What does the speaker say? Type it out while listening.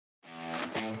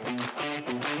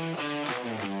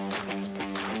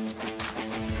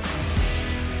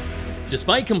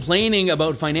Despite complaining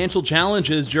about financial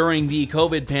challenges during the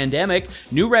COVID pandemic,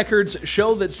 new records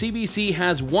show that CBC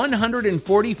has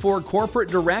 144 corporate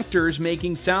directors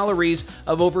making salaries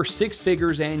of over six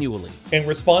figures annually. In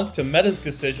response to Meta's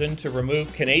decision to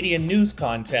remove Canadian news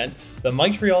content, the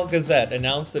Montreal Gazette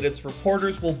announced that its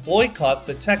reporters will boycott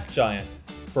the tech giant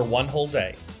for one whole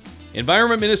day.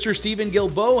 Environment Minister Stephen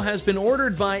Guilbeault has been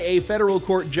ordered by a federal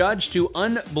court judge to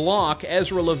unblock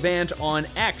Ezra Levant on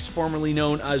X, formerly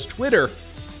known as Twitter.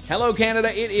 Hello,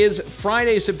 Canada. It is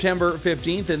Friday, September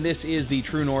 15th, and this is the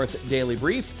True North Daily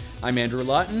Brief. I'm Andrew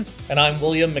Lawton. And I'm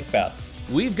William Macbeth.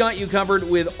 We've got you covered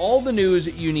with all the news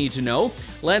you need to know.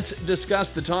 Let's discuss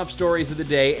the top stories of the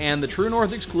day and the True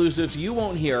North exclusives you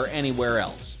won't hear anywhere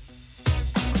else.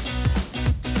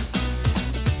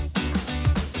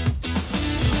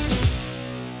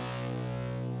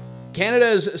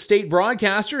 Canada's state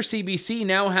broadcaster, CBC,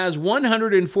 now has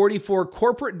 144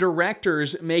 corporate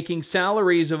directors making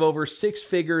salaries of over six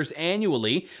figures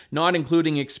annually, not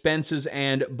including expenses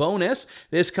and bonus.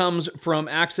 This comes from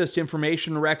access to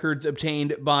information records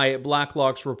obtained by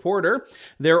Blacklock's reporter.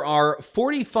 There are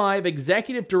 45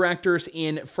 executive directors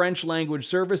in French language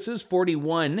services,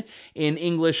 41 in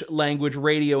English language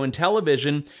radio and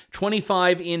television,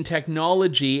 25 in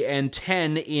technology, and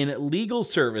 10 in legal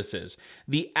services.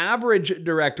 The average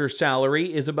director's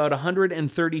salary is about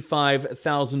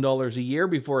 $135,000 a year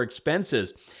before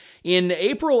expenses. In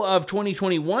April of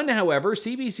 2021, however,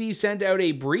 CBC sent out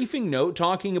a briefing note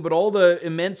talking about all the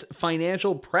immense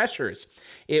financial pressures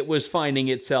it was finding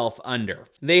itself under.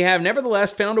 They have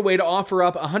nevertheless found a way to offer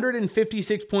up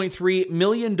 $156.3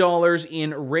 million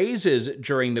in raises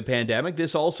during the pandemic.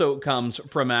 This also comes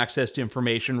from access to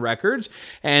information records.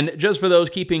 And just for those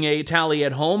keeping a tally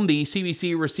at home, the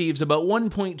CBC receives about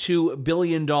 $1.2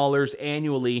 billion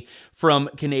annually from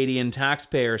Canadian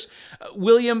taxpayers.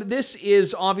 William, this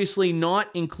is obviously not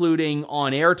including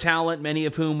on-air talent, many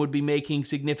of whom would be making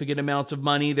significant amounts of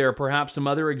money. There are perhaps some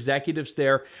other executives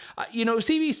there.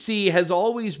 CBC has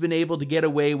always been able to get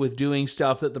away with doing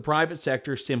stuff that the private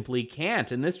sector simply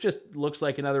can't, and this just looks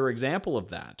like another example of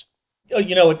that.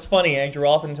 It's funny, Andrew.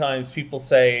 Oftentimes people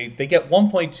say they get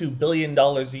 $1.2 billion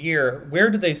a year. Where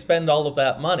do they spend all of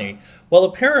that money? Well,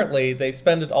 apparently they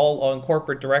spend it all on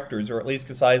corporate directors, or at least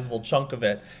a sizable chunk of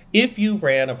it. If you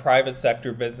ran a private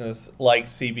sector business like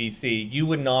CBC, you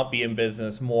would not be in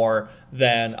business more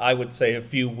than, I would say, a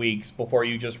few weeks before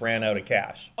you just ran out of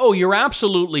cash. Oh, you're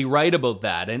absolutely right about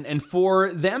that. And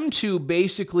for them to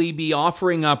basically be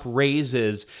offering up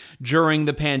raises during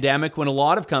the pandemic when a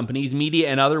lot of companies, media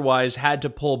and otherwise, had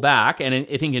to pull back, and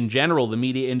I think in general the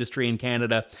media industry in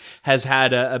Canada has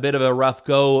had a bit of a rough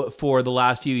go for the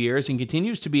last few years and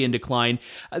continues to be in decline.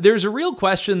 There's a real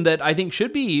question that I think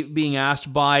should be being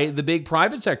asked by the big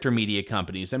private sector media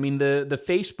companies. I mean, the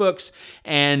Facebooks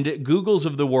and Googles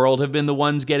of the world have been the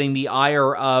ones getting the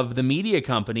ire of the media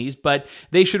companies, but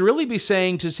they should really be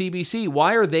saying to CBC,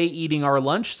 why are they eating our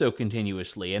lunch so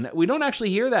continuously? And we don't actually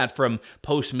hear that from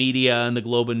Post Media and the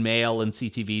Globe and Mail and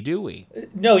CTV, do we?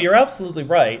 No, you're absolutely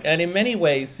right. And in many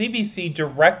ways, CBC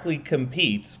directly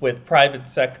competes with private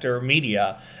sector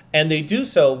media, and they do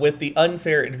so with the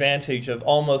unfair advantage of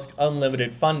almost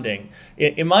unlimited funding.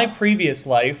 In my previous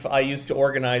life, I used to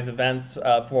organize events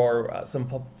for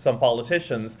some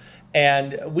politicians,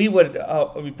 and we would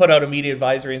put out a media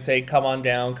advisory and say, come on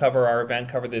down, cover our event,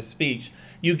 cover this speech.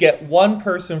 You get one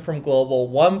person from Global,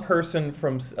 one person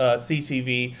from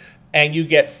CTV, and you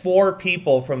get four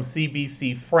people from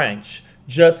CBC French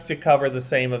just to cover the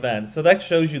same event. So that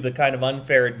shows you the kind of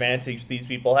unfair advantage these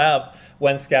people have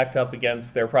when stacked up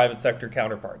against their private sector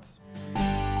counterparts.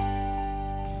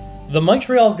 The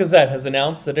Montreal Gazette has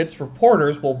announced that its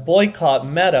reporters will boycott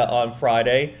Meta on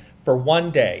Friday for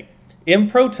one day, in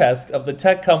protest of the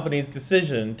tech company's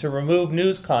decision to remove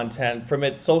news content from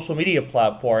its social media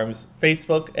platforms,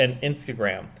 Facebook and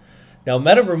Instagram. Now,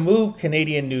 Meta removed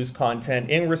Canadian news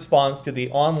content in response to the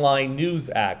Online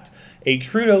News Act, a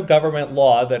Trudeau government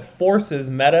law that forces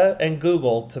Meta and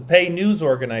Google to pay news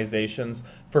organizations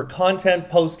for content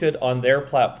posted on their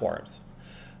platforms.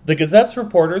 The Gazette's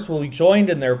reporters will be joined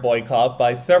in their boycott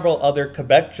by several other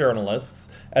Quebec journalists,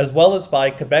 as well as by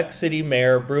Quebec City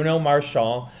Mayor Bruno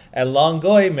Marchand and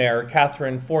Longueuil Mayor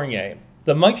Catherine Fournier.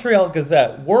 The Montreal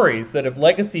Gazette worries that if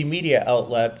legacy media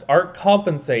outlets aren't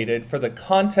compensated for the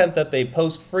content that they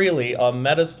post freely on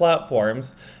Meta's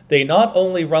platforms, they not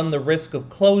only run the risk of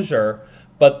closure,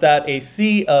 but that a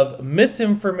sea of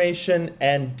misinformation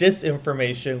and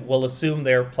disinformation will assume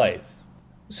their place.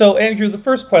 So, Andrew, the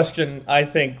first question I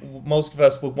think most of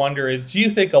us would wonder is, do you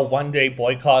think a one-day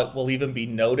boycott will even be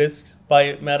noticed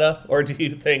by Meta? Or do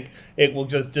you think it will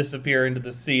just disappear into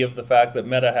the sea of the fact that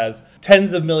Meta has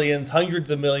tens of millions,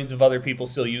 hundreds of millions of other people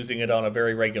still using it on a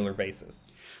very regular basis?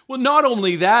 Well, not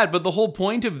only that, but the whole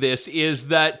point of this is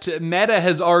that Meta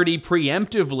has already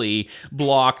preemptively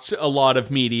blocked a lot of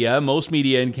media, most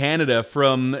media in Canada,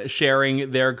 from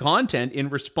sharing their content in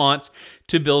response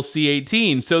to Bill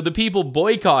C-18. So the people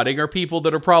boycotting are people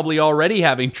that are probably already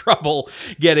having trouble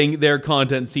getting their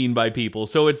content seen by people.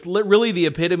 So it's really the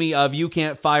epitome of "you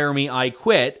can't fire me, I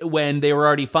quit," when they were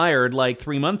already fired like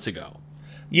 3 months ago.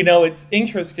 You know, it's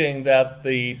interesting that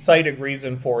the cited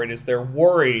reason for it is they're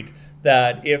worried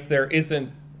that if there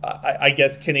isn't, I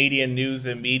guess, Canadian news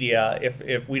and media,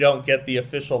 if we don't get the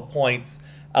official points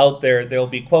out there, there'll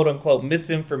be quote unquote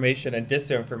misinformation and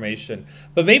disinformation.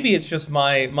 But maybe it's just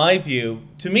my view.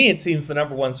 To me, it seems the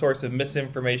number one source of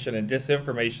misinformation and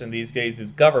disinformation these days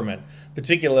is government,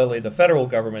 particularly the federal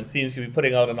government seems to be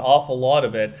putting out an awful lot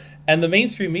of it. And the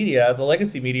mainstream media, the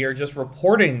legacy media, are just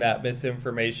reporting that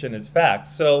misinformation as fact.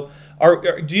 So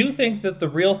do you think that the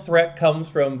real threat comes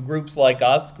from groups like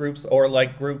us, groups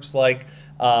like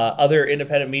other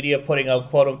independent media putting out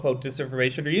quote-unquote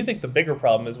disinformation? Or do you think the bigger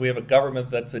problem is we have a government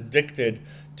that's addicted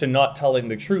to not telling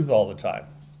the truth all the time?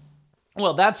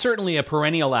 Well, that's certainly a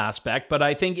perennial aspect, but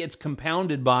I think it's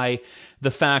compounded by the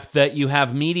fact that you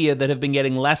have media that have been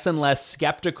getting less and less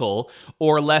skeptical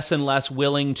or less and less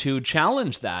willing to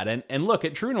challenge that. And look,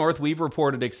 at True North, we've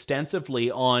reported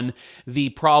extensively on the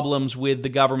problems with the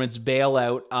government's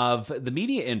bailout of the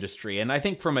media industry. And I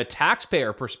think from a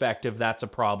taxpayer perspective, that's a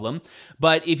problem.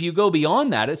 But if you go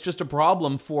beyond that, it's just a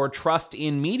problem for trust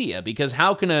in media, because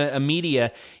how can a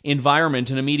media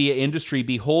environment and a media industry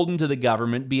beholden to the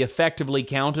government be effectively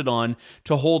counted on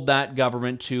to hold that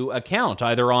government to account,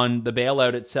 either on the bailout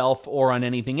itself or on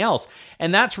anything else?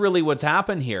 And that's really what's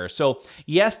happened here. So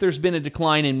yes, there's been a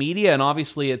decline in media, and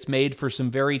obviously it's made for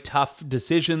some very tough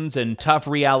decisions and tough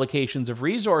reallocations of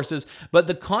resources, but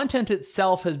the content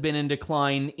itself has been in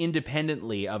decline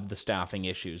independently of the staffing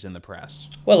issues in the press.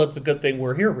 Well, it's a good thing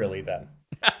we're here, really, then.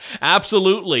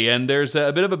 Absolutely, and there's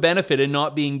a bit of a benefit in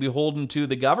not being beholden to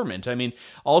the government. I mean,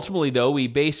 ultimately, though, we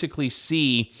basically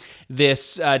see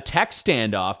this tech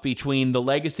standoff between the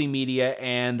legacy media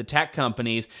and the tech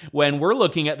companies when we're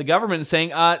looking at the government and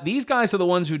saying, these guys are the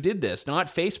ones who did this, not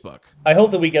Facebook. I hope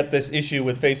that we get this issue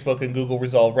with Facebook and Google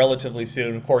resolved relatively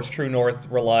soon. Of course, True North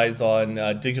relies on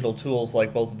digital tools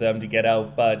like both of them to get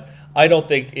out, but I don't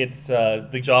think it's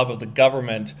the job of the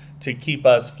government to keep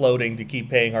us floating, to keep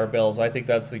paying our bills. I think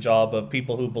that's the job of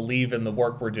people who believe in the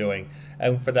work we're doing.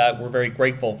 And for that, we're very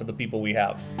grateful for the people we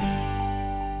have.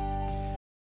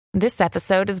 This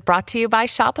episode is brought to you by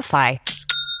Shopify.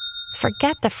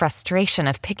 Forget the frustration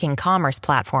of picking commerce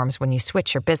platforms when you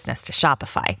switch your business to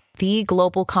Shopify, the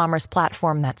global commerce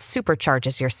platform that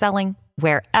supercharges your selling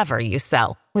wherever you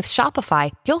sell. With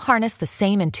Shopify, you'll harness the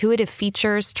same intuitive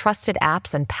features, trusted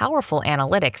apps, and powerful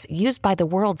analytics used by the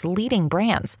world's leading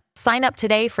brands. Sign up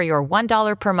today for your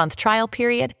 $1 per month trial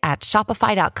period at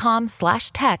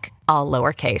shopify.com/tech, all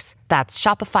lowercase. That's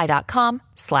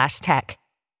shopify.com/tech.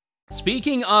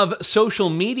 Speaking of social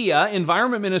media,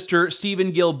 Environment Minister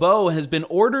Stephen Guilbeault has been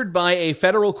ordered by a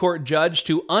federal court judge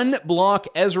to unblock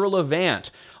Ezra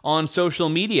Levant on social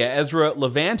media. Ezra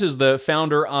Levant is the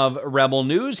founder of Rebel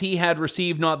News. He had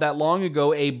received not that long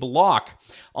ago a block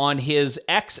on his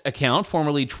X account,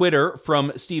 formerly Twitter,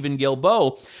 from Stephen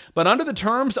Guilbeault. But under the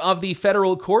terms of the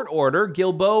federal court order,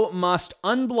 Guilbeault must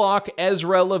unblock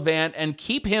Ezra Levant and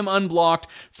keep him unblocked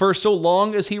for so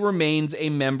long as he remains a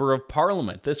member of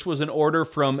Parliament. This was an order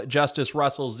from Justice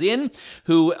Russell Zinn,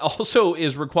 who also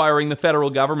is requiring the federal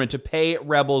government to pay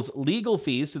Rebel's legal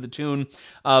fees to the tune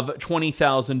of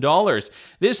 $20,000.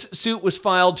 This suit was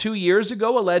filed 2 years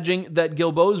ago, alleging that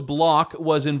Guilbeault's block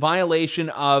was in violation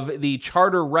of the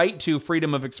charter right to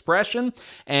freedom of expression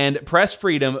and press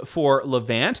freedom for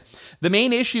Levant. The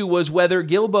main issue was whether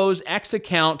Guilbeault's X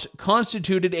account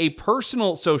constituted a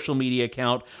personal social media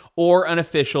account or an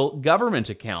official government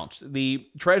account. The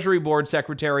Treasury Board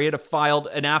Secretariat filed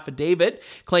an affidavit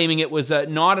claiming it was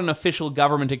not an official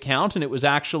government account and it was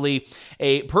actually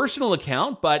a personal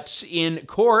account, but in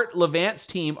court, Levant's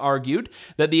team argued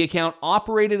that the account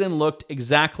operated and looked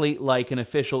exactly like an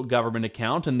official government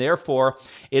account, and therefore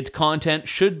its content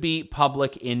should be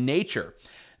public in nature.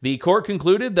 The court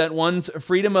concluded that one's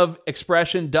freedom of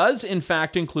expression does in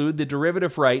fact include the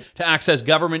derivative right to access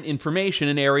government information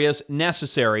in areas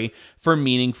necessary for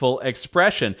meaningful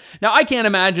expression. Now, I can't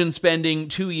imagine spending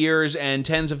 2 years and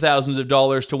tens of thousands of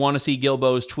dollars to want to see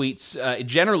Guilbeault's tweets,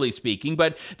 generally speaking,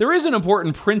 but there is an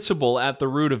important principle at the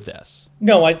root of this.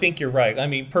 No, I think you're right. I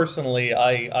mean, personally,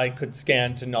 I could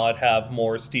stand to not have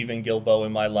more Stephen Guilbeault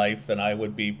in my life, and I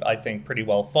would be, I think, pretty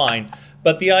well fine.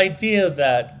 But the idea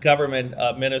that government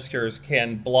ministers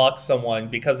can block someone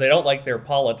because they don't like their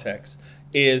politics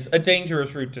is a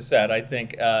dangerous route to set. I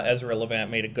think Ezra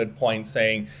Levant made a good point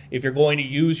saying if you're going to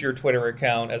use your Twitter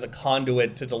account as a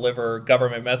conduit to deliver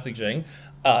government messaging,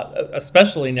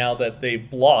 especially now that they've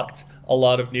blocked a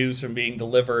lot of news from being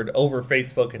delivered over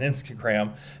Facebook and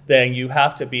Instagram, then you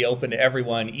have to be open to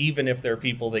everyone, even if they're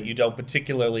people that you don't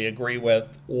particularly agree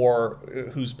with or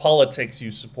whose politics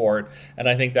you support. And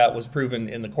I think that was proven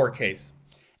in the court case.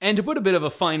 And to put a bit of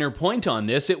a finer point on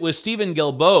this, it was Stephen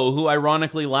Guilbeault who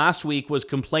ironically last week was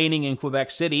complaining in Quebec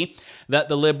City that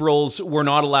the Liberals were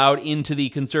not allowed into the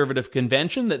Conservative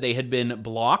Convention, that they had been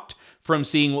blocked from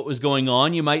seeing what was going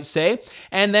on, you might say.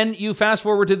 And then you fast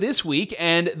forward to this week,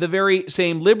 and the very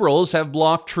same Liberals have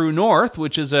blocked True North,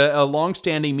 which is a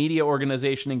long-standing media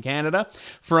organization in Canada,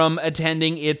 from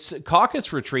attending its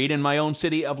caucus retreat in my own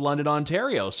city of London,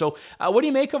 Ontario. So what do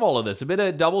you make of all of this? A bit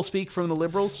of doublespeak from the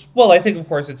Liberals? Well, I think, of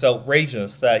course, it's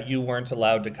outrageous that you weren't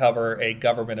allowed to cover a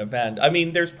government event. I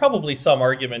mean, there's probably some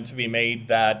argument to be made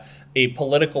that a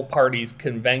political party's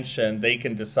convention, they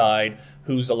can decide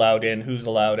who's allowed in, who's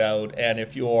allowed out. And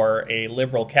if you're a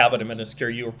Liberal cabinet minister,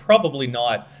 you're probably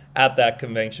not at that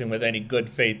convention with any good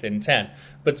faith intent.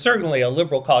 But certainly a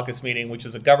Liberal caucus meeting, which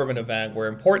is a government event where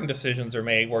important decisions are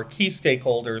made, where key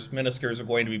stakeholders, ministers are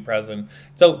going to be present,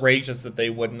 it's outrageous that they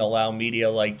wouldn't allow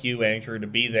media like you, Andrew, to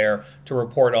be there to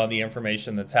report on the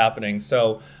information that's happening.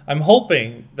 So I'm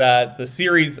hoping that the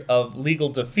series of legal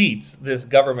defeats this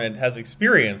government has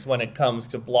experienced when it comes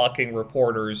to blocking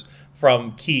reporters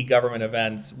from key government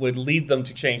events would lead them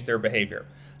to change their behavior.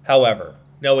 However,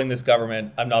 knowing this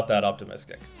government, I'm not that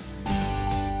optimistic.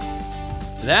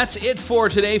 That's it for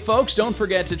today, folks. Don't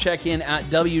forget to check in at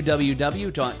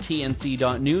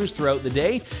www.tnc.news throughout the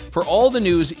day for all the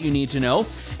news you need to know.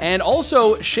 And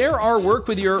also share our work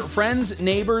with your friends,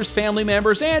 neighbors, family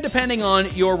members, and depending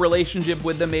on your relationship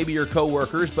with them, maybe your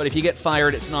co-workers. But if you get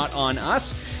fired, it's not on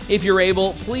us. If you're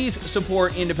able, please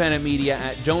support independent media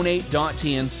at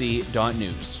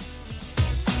donate.tnc.news.